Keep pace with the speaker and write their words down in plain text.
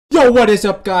So what is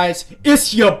up, guys?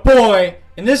 It's your boy.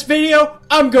 In this video,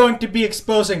 I'm going to be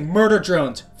exposing murder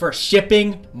drones for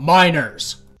shipping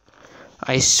minors.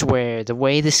 I swear, the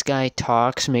way this guy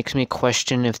talks makes me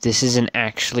question if this is an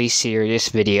actually serious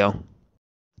video.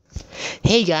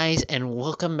 Hey guys, and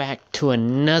welcome back to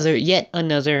yet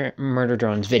another murder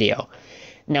drones video.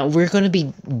 Now we're going to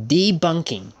be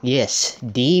debunking, yes,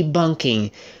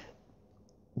 debunking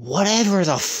whatever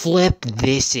the flip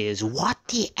this is. What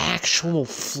the actual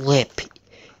flip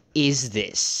is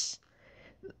this?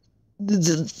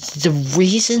 The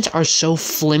reasons are so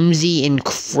flimsy and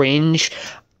cringe.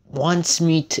 Wants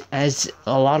me to, as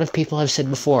a lot of people have said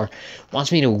before,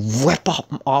 wants me to rip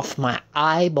off my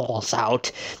eyeballs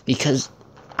out because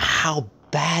how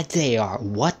bad they are.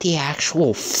 What the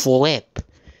actual flip?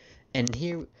 And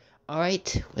here,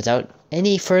 alright, without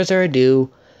any further ado,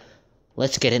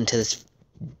 let's get into this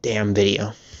damn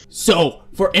video. So,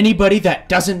 for anybody that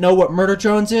doesn't know what murder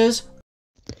drones is,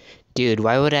 dude,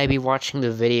 why would I be watching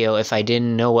the video if I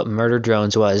didn't know what murder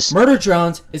drones was? Murder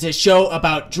Drones is a show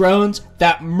about drones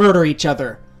that murder each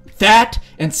other. That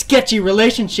and sketchy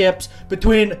relationships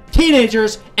between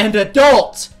teenagers and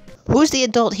adults. Who's the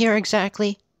adult here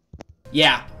exactly?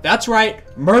 Yeah, that's right.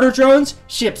 Murder Drones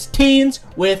ships teens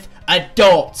with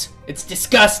adults. It's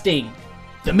disgusting.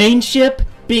 The main ship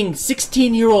being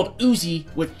 16-year-old Uzi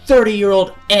with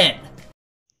 30-year-old N.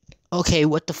 Okay,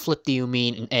 what the flip do you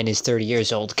mean N is 30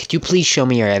 years old? Could you please show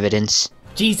me your evidence?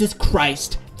 Jesus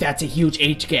Christ, that's a huge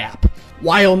age gap.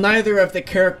 While neither of the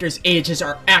characters' ages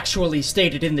are actually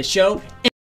stated in the show,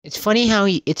 It's funny how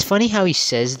he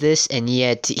says this, and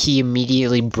yet he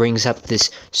immediately brings up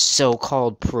this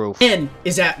so-called proof. N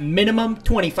is at minimum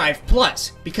 25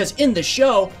 plus, because in the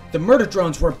show, the murder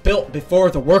drones were built before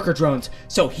the worker drones,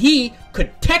 so he could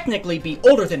technically be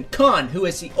older than Khan, who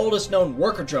is the oldest known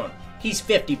worker drone. He's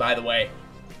 50, by the way.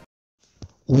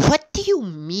 What do you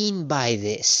mean by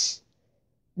this?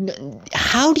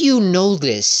 How do you know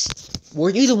this? Were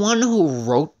you the one who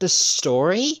wrote the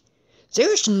story?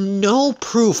 There's no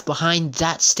proof behind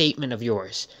that statement of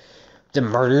yours. The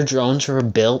murder drones were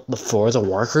built before the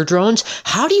worker drones?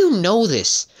 How do you know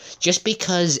this? Just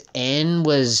because N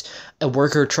was a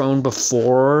worker drone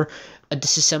before a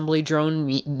disassembly drone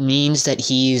means that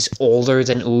he's older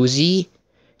than Uzi?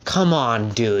 Come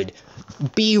on, dude.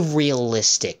 Be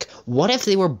realistic. What if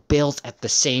they were built at the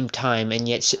same time and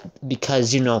yet,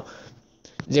 because, you know,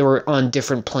 they were on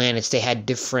different planets, they had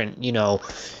different, you know,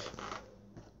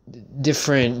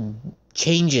 different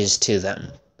changes to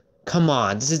them? Come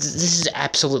on, this is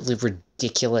absolutely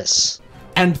ridiculous.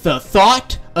 And the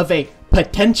thought of a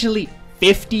potentially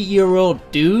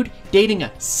 50-year-old dude dating a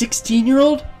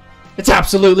 16-year-old? It's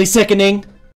absolutely sickening.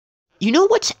 You know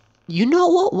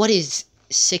what is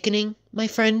sickening, my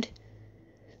friend?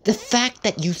 The fact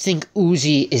that you think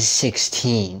Uzi is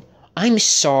 16. I'm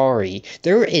sorry.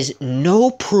 There is no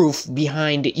proof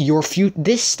behind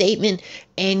this statement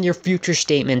and your future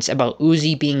statements about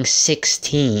Uzi being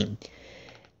 16.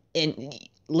 And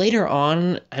later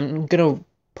on, I'm gonna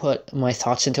put my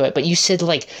thoughts into it, but you said,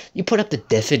 like, you put up the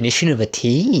definition of a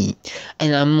teen.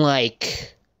 And I'm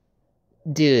like,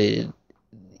 dude,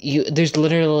 there's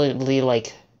literally,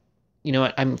 like, you know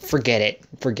what? Forget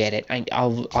it.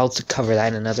 I'll cover that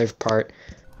in another part.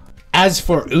 As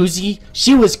for Uzi,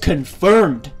 she was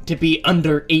confirmed to be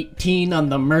under 18 on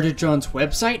the Murder Drones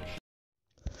website.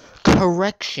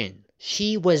 Correction.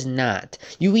 She was not.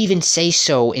 You even say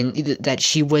so in that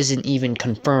she wasn't even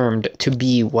confirmed to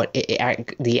be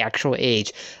the actual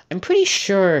age. I'm pretty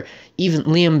sure even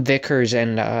Liam Vickers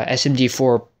and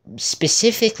SMG4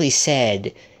 specifically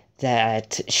said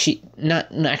that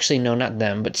not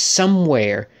them, but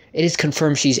somewhere it is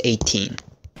confirmed she's 18.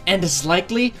 And is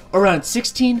likely around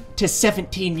 16 to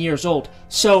 17 years old.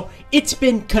 So it's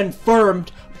been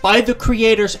confirmed by the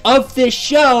creators of this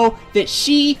show that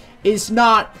she is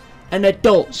not an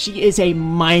adult. She is a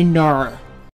minor.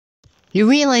 You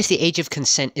realize the age of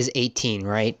consent is 18,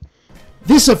 right?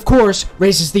 This, of course,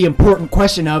 raises the important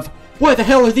question of, why the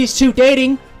hell are these two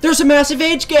dating? There's a massive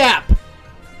age gap!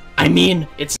 I mean,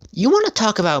 it's... You want to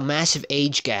talk about massive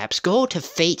age gaps? Go to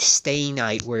Fate Stay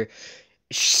Night, where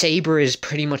Saber is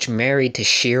pretty much married to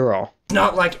Shiro.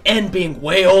 Not like N being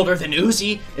way older than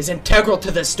Uzi is integral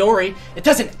to the story. It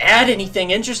doesn't add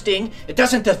anything interesting. It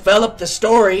doesn't develop the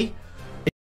story.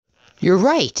 You're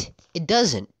right. It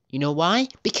doesn't. You know why?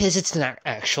 Because it's not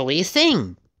actually a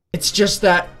thing. It's just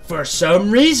that, for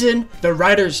some reason, the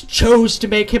writers chose to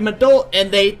make him adult and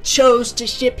they chose to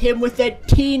ship him with a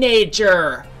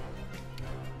teenager.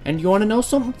 And you want to know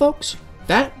something, folks?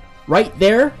 That right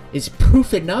there is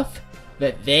proof enough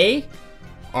that they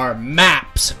are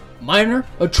maps. minor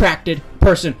attracted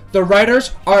person. The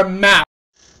writers are maps.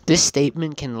 This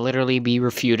statement can literally be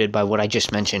refuted by what I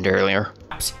just mentioned earlier.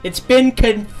 It's been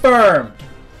confirmed.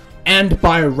 And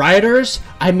by writers,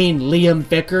 I mean Liam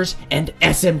Vickers and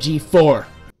SMG4.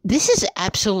 This is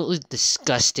absolutely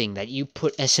disgusting that you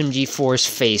put SMG4's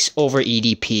face over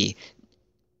EDP.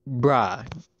 Bruh.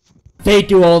 They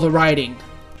do all the writing.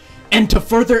 And to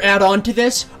further add on to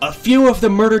this, a few of the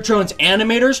Murder Drones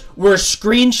animators were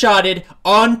screenshotted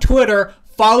on Twitter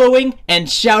following and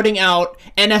shouting out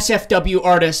NSFW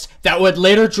artists that would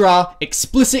later draw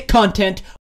explicit content.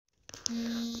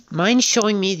 Mind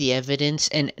showing me the evidence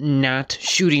and not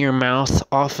shooting your mouth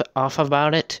off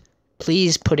about it?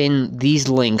 Please put in these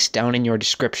links down in your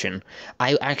description.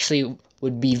 I actually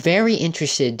would be very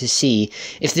interested to see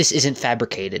if this isn't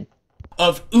fabricated.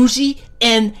 Of Uzi,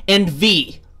 N, and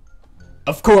V.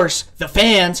 Of course, the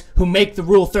fans who make the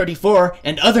Rule 34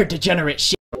 and other degenerate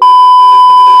shit.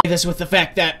 This with the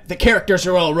fact that the characters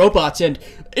are all robots and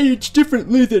age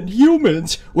differently than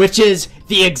humans, which is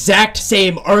the exact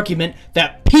same argument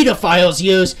that pedophiles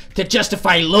use to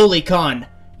justify lolicon.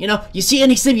 You know, you see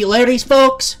any similarities,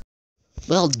 folks?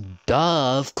 Well,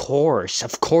 duh, of course.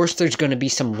 Of course there's gonna be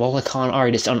some lolicon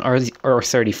artists on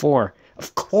R34.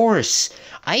 Of course.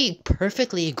 I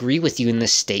perfectly agree with you in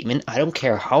this statement. I don't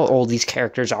care how old these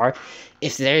characters are.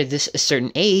 If they're a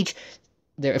certain age,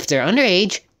 if they're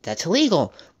underage, that's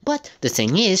illegal. But the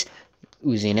thing is,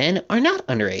 Uzi and N are not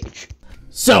underage.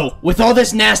 So, with all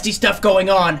this nasty stuff going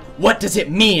on, what does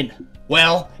it mean?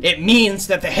 Well, it means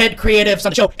that the head creatives on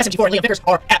the show, SMG4 and Liam Vickers,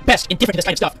 are at best indifferent to this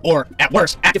kind of stuff, or at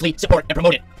worst, actively support and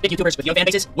promote it. Big YouTubers with young fan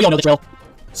bases, we all know the drill.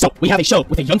 So, we have a show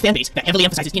with a young fan base that heavily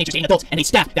emphasizes teenagers dating adults, and a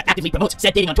staff that actively promotes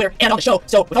said dating on Twitter and on the show.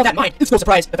 So, with all that in mind, it's no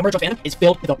surprise that the Murder Drone fandom is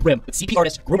filled to the brim with CP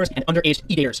artists, groomers, and underage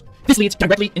e-daters. This leads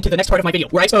directly into the next part of my video,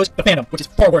 where I expose the fandom, which is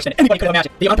far worse than anybody could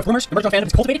imagine. The amount of rumors the Murder Drone fandom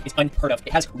is cultivated is unheard of.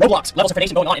 It has Roblox levels of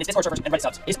predation going on in its Discord servers and Reddit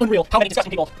subs. It is unreal how many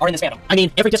disgusting people are in this fandom. I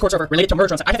mean, every Discord server related to Murder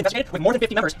Drones that I have investigated with more than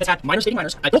 50 members has had minors dating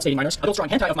minors, adults dating minors, adults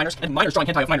drawing hentai of minors, and minors drawing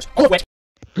hentai of minors, all of which...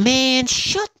 Man,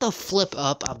 shut the flip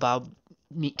up about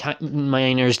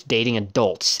minors dating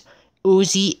adults.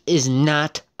 Uzi is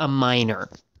not a minor.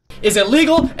 Is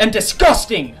illegal and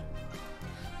disgusting!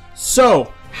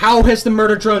 So, how has the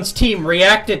Murder Drones team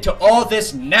reacted to all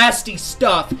this nasty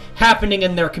stuff happening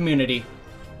in their community?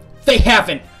 They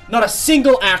haven't. Not a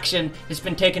single action has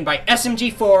been taken by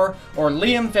SMG4 or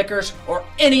Liam Vickers or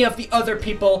any of the other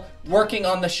people working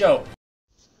on the show.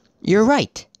 You're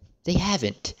right. They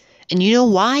haven't. And you know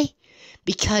why?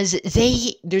 Because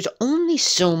there's only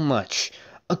so much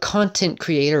a content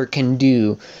creator can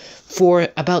do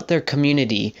about their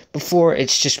community before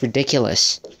it's just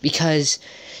ridiculous. Because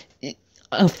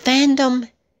a fandom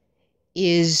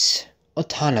is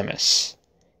autonomous.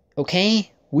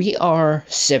 Okay? We are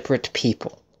separate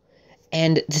people.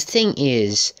 And the thing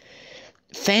is,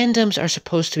 fandoms are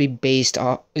supposed to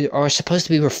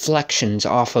be reflections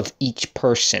off of each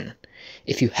person,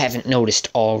 if you haven't noticed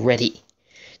already.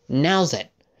 Now then,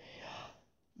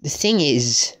 the thing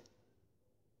is,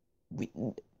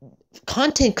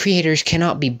 content creators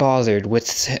cannot be bothered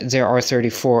with their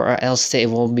R34, or else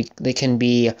they can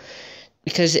be,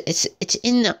 because it's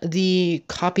in the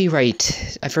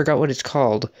copyright, I forgot what it's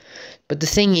called, but the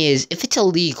thing is, if it's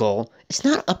illegal, it's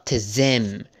not up to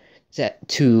them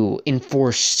to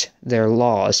enforce their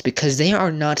laws, because they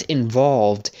are not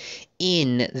involved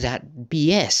in that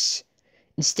BS.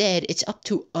 Instead, it's up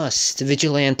to us, the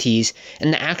vigilantes,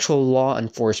 and the actual law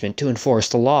enforcement to enforce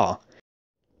the law.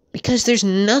 Because there's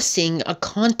nothing a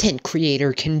content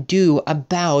creator can do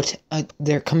about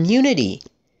their community.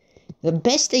 The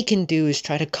best they can do is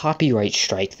try to copyright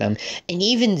strike them, and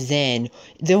even then,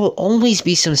 there will always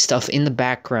be some stuff in the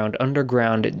background,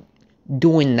 underground,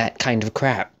 doing that kind of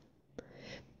crap.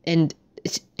 And,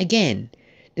 again,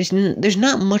 there's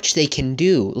not much they can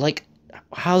do. Like,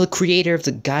 how the creator of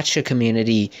the gacha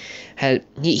community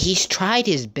he's tried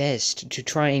his best to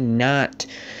try not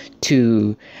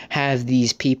to have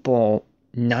these people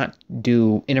not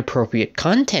do inappropriate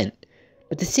content.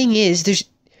 But the thing is,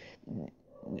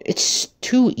 it's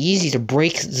too easy to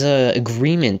break the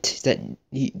agreement that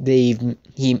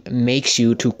he makes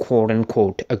you to quote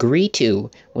unquote agree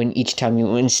to when each time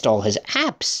you install his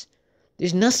apps.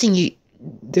 There's nothing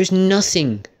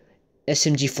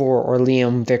SMG4 or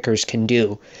Liam Vickers can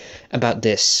do about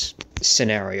this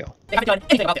scenario. They haven't done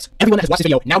anything about this. Everyone that has watched this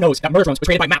video now knows that Murder Drones was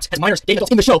created by Maps, has minors dating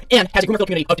adults in the show, and has a groomer-filled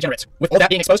community of degenerates. With all that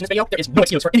being exposed in this video, there is no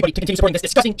excuse for anybody to continue supporting this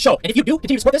disgusting show. And if you do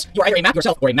continue to support this, you are either a Map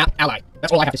yourself or a Map ally.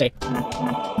 That's all I have to say.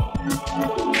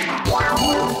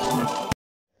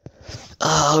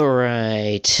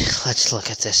 Alright, let's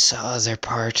look at this other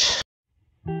part.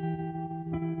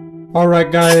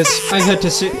 Alright guys, I had to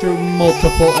sit through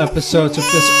multiple episodes of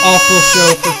this awful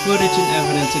show for footage and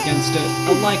evidence against it.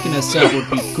 A like and a sub would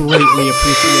be greatly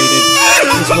appreciated.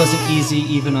 This wasn't easy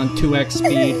even on 2x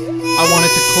speed. I wanted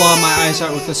to claw my eyes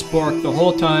out with a spork the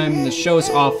whole time. The show's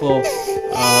awful.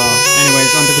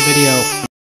 Anyways, onto the video.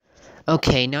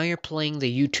 Okay, now you're playing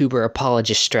the YouTuber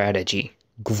apologist strategy.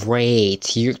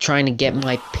 Great, you're trying to get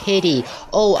my pity.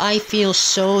 Oh, I feel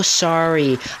so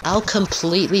sorry. I'll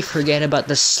completely forget about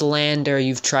the slander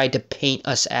you've tried to paint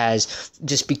us as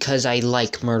just because I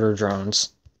like murder drones.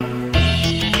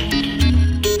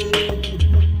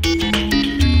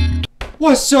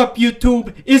 What's up,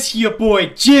 YouTube? It's your boy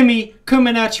Jimmy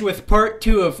coming at you with part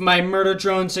 2 of my Murder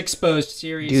Drones Exposed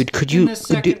series. Dude, could you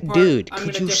stop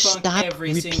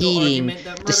repeating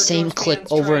the same clip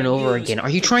over and over again? Are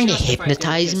you trying to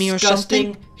hypnotize me or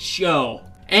something? Show.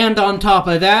 And on top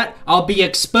of that, I'll be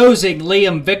exposing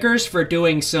Liam Vickers for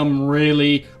doing some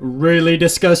really, really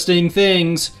disgusting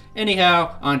things.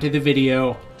 Anyhow, onto the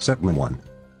video. Segment 1.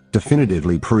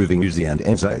 Definitively proving Uzi and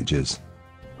N's ages.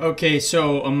 Okay,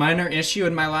 so a minor issue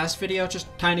in my last video, just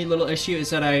a tiny little issue, is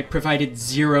that I provided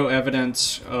zero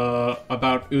evidence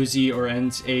about Uzi or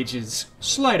N's ages.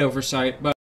 Slight oversight,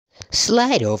 but...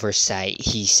 Slight oversight,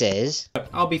 he says.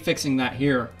 I'll be fixing that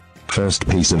here. First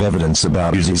piece of evidence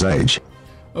about Uzi's age.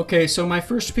 Okay, so my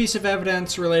first piece of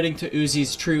evidence relating to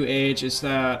Uzi's true age is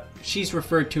that she's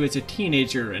referred to as a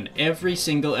teenager in every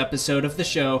single episode of the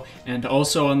show, and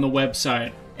also on the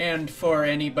website. And for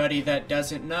anybody that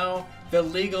doesn't know, the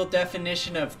legal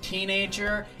definition of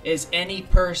teenager is any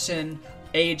person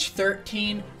age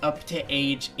 13 up to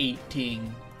age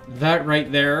 18. That right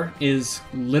there is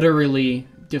literally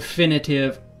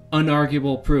definitive,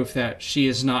 unarguable proof that she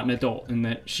is not an adult and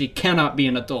that she cannot be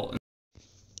an adult.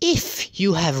 If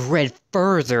you have read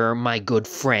further, my good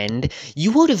friend,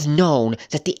 you would have known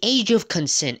that the age of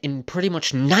consent in pretty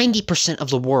much 90% of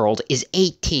the world is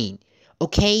 18,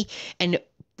 okay? And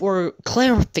for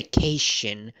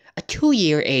clarification, a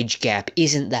 2-year age gap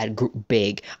isn't that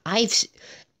big.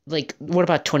 What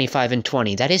about 25 and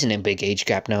 20? That isn't a big age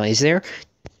gap now, is there?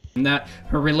 And that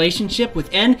her relationship with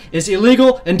N is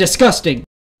illegal and disgusting.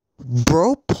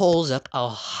 Bro pulls up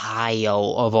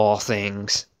Ohio, of all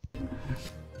things.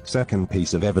 Second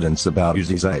piece of evidence about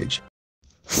Uzi's age.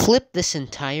 Flip this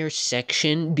entire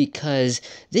section because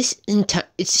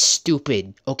it's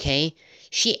stupid, okay?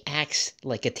 She acts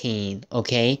like a teen,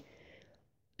 okay?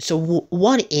 So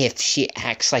what if she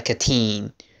acts like a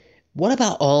teen? What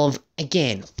about all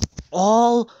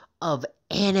of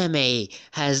anime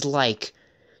has like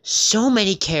so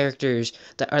many characters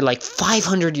that are like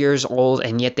 500 years old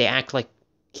and yet they act like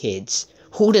kids.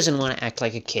 Who doesn't want to act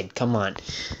like a kid? Come on.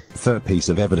 Third piece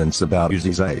of evidence about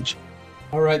Uzi's age.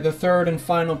 Alright, the third and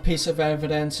final piece of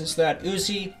evidence is that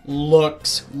Uzi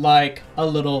looks like a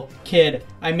little kid.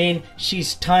 I mean,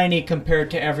 she's tiny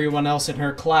compared to everyone else in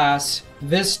her class.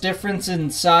 This difference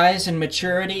in size and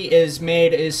maturity is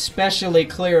made especially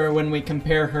clear when we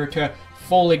compare her to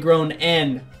fully grown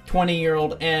N,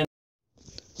 20-year-old N.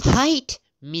 Height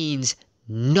means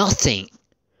nothing.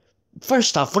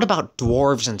 First off, what about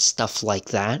dwarves and stuff like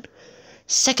that?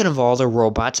 Second of all, they're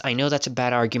robots. I know that's a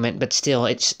bad argument, but still,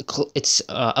 it's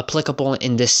applicable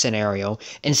in this scenario.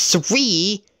 And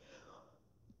 3,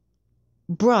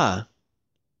 bruh,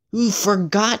 you've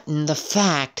forgotten the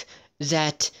fact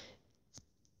that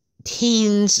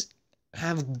teens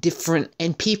have different,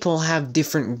 and people have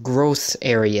different growth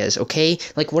areas, okay?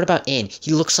 Like, what about N?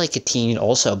 He looks like a teen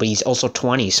also, but he's also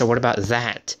 20, so what about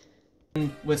that?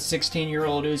 With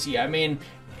 16-year-old Uzi, I mean...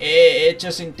 It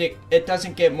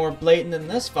doesn't get more blatant than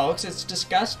this, folks. It's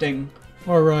disgusting.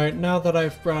 Alright, now that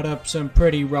I've brought up some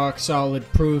pretty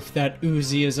rock-solid proof that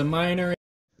Uzi is a minor...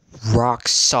 Rock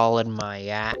solid, my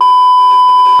ass.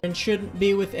 ...and shouldn't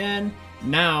be with N,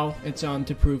 now it's on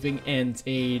to proving N's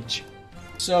age.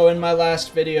 So in my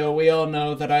last video, we all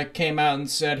know that I came out and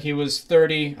said he was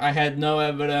 30, I had no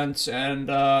evidence, and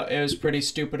it was pretty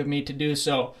stupid of me to do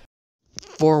so.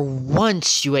 For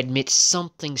once, you admit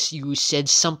you said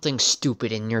something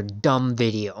stupid in your dumb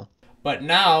video. But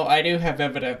now, I do have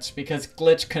evidence, because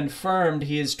Glitch confirmed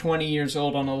he is 20 years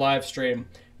old on a live stream.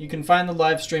 You can find the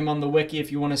live stream on the wiki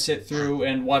if you want to sit through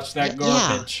and watch that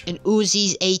garbage. Yeah, and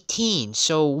Uzi's 18,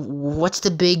 so what's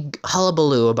the big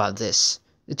hullabaloo about this?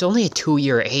 It's only a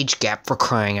 2-year age gap, for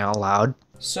crying out loud.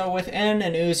 So with N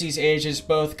and Uzi's ages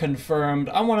both confirmed,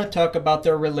 I want to talk about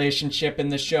their relationship in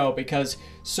the show because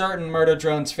certain Murder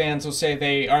Drones fans will say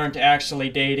they aren't actually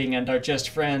dating and are just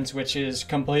friends, which is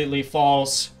completely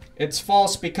false. It's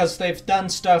false because they've done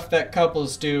stuff that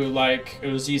couples do, like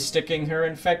Uzi sticking her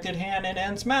infected hand in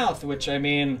N's mouth, which, I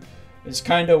mean, is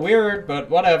kinda weird, but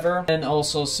whatever. And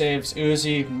also saves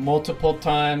Uzi multiple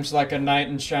times like a knight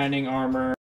in shining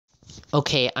armor.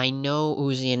 Okay, I know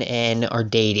Uzi and N are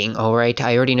dating, alright?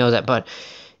 I already know that, but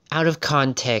out of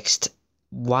context,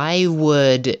 why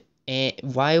would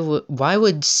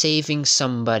saving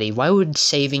somebody, why would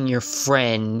saving your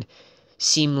friend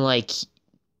seem like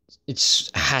it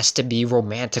has to be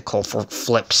romantical for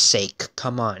Flip's sake?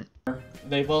 Come on.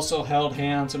 They've also held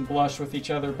hands and blushed with each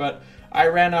other, but I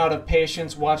ran out of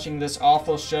patience watching this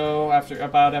awful show after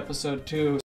about episode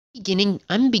 2.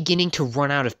 I'm beginning to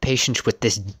run out of patience with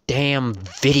this damn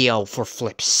video for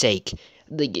Flip's sake.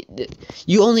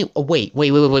 You only wait.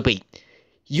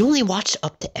 You only watched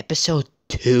up to episode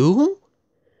 2?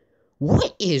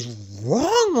 What is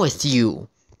wrong with you?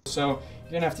 So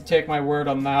you're gonna have to take my word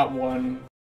on that one.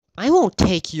 I won't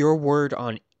take your word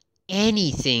on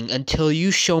anything until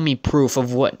you show me proof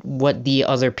of what the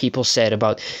other people said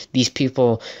about these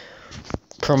people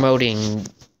promoting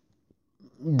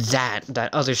that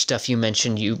other stuff you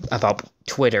mentioned about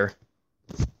Twitter.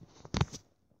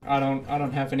 I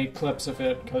don't have any clips of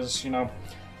it because, you know,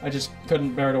 I just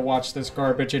couldn't bear to watch this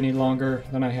garbage any longer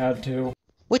than I had to.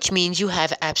 Which means you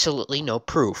have absolutely no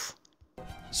proof.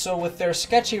 So with their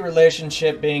sketchy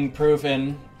relationship being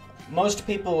proven, most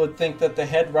people would think that the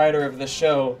head writer of the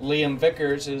show, Liam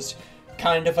Vickers, is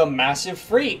kind of a massive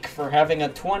freak for having a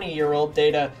 20-year-old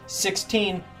date a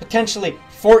 16, potentially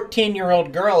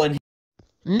 14-year-old girl in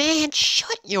Man,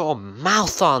 shut your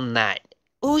mouth on that.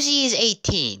 Uzi is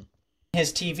 18.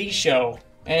 his TV show.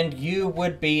 And you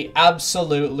would be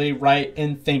absolutely right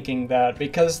in thinking that,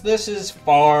 because this is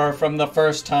far from the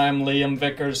first time Liam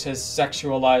Vickers has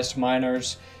sexualized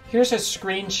minors. Here's a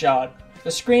screenshot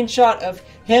of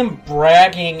him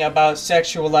bragging about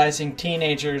sexualizing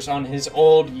teenagers on his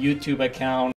old YouTube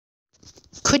account.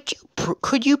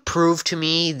 Could you prove to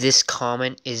me this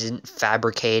comment isn't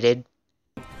fabricated?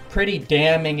 Pretty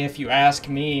damning if you ask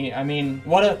me. I mean,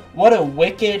 what a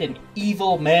wicked and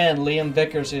evil man Liam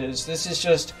Vickers is. This is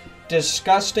just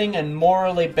disgusting and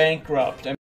morally bankrupt.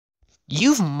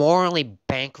 You've morally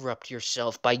bankrupted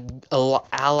yourself by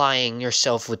allying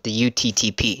yourself with the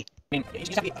UTTP. I mean, he's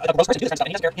just a gross person to do this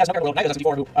kind of stuff. He has no care about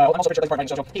SMG4, who almost picture this part of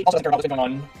the show. He also doesn't care about what's been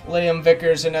going on. Liam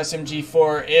Vickers and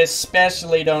SMG4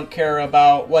 especially don't care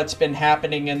about what's been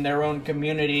happening in their own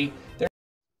community.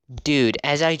 Dude,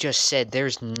 as I just said,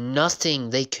 there's nothing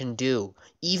they can do.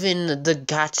 Even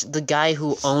the guy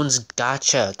who owns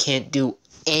Gacha can't do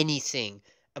anything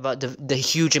about the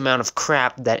huge amount of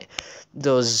crap that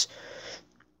those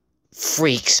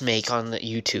freaks make on the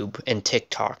YouTube and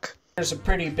TikTok. There's a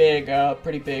pretty big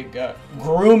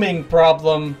grooming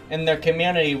problem in their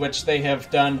community, which they have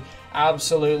done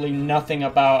absolutely nothing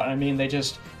about. I mean, they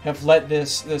just have let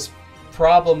this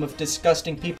problem of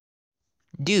disgusting people.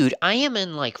 Dude, I am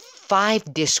in like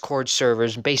 5 Discord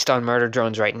servers based on Murder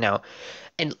Drones right now.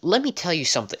 And let me tell you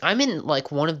something. I'm in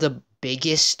like one of the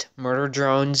biggest Murder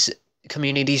Drones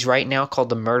communities right now called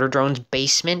the Murder Drones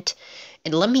Basement.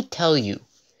 And let me tell you,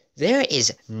 there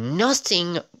is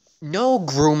no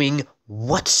grooming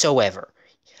whatsoever.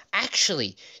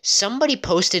 Actually, somebody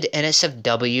posted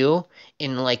NSFW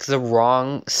in like the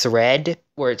wrong thread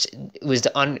where it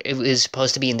was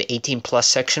supposed to be in the 18+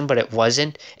 section, but it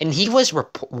wasn't, and he was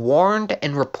warned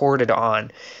and reported on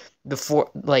before.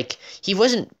 Like, he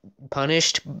wasn't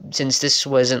punished since this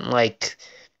was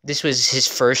his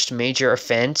first major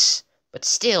offense, but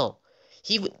still,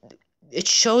 it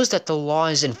shows that the law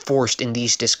is enforced in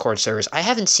these Discord servers. I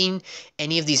haven't seen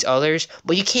any of these others,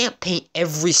 but you can't paint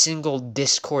every single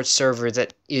Discord server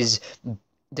that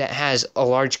has a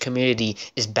large community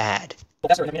is bad.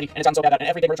 That's the community, and it's gotten so bad that in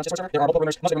every day Discord server, there are multiple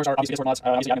rumors. Most of the rumors are obviously Discord mods,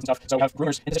 obviously admins and stuff. So we have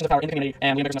rumors in positions of power in the community,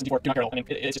 and Liam Vickers and SMG4 do not care. I mean,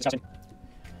 it's disgusting.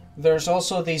 There's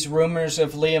also these rumors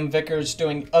of Liam Vickers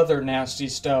doing other nasty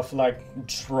stuff like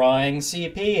drawing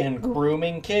CP and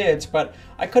grooming kids, but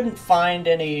I couldn't find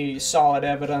any solid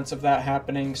evidence of that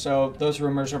happening, so those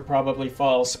rumors are probably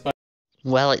false. But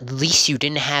well, at least you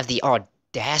didn't have the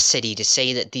audacity to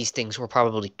say that these things were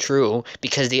probably true,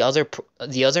 because the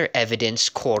other evidence,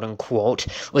 quote unquote,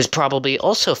 was probably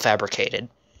also fabricated.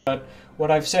 But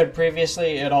what I've said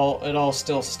previously, it all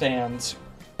still stands.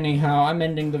 Anyhow, I'm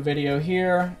ending the video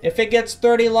here. If it gets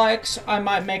 30 likes, I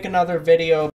might make another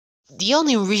video. The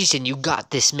only reason you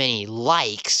got this many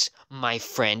likes, my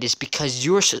friend, is because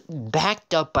you're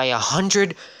backed up by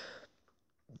 100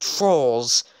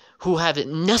 trolls who have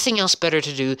nothing else better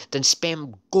to do than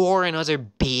spam gore and other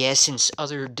BS in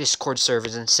other Discord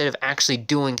servers instead of actually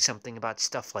doing something about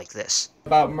stuff like this.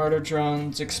 About murder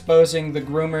drones, exposing the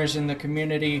groomers in the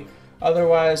community.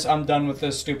 Otherwise, I'm done with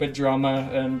this stupid drama,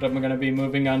 and I'm gonna be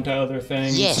moving on to other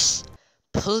things. Yes,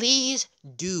 please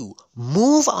do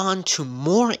move on to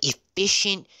more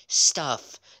efficient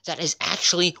stuff that is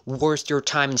actually worth your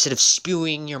time instead of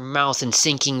spewing your mouth and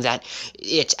thinking that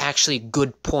it's actually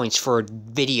good points for a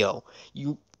video.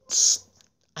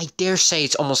 I dare say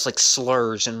it's almost like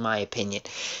slurs in my opinion.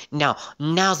 Now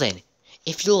then,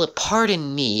 if you'll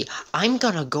pardon me, I'm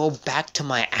gonna go back to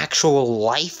my actual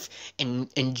life and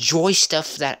enjoy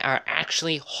stuff that are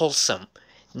actually wholesome.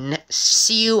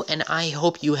 See you, and I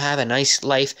hope you have a nice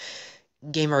life.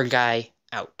 Gamer Guy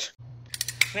out.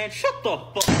 Man, shut the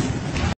fuck.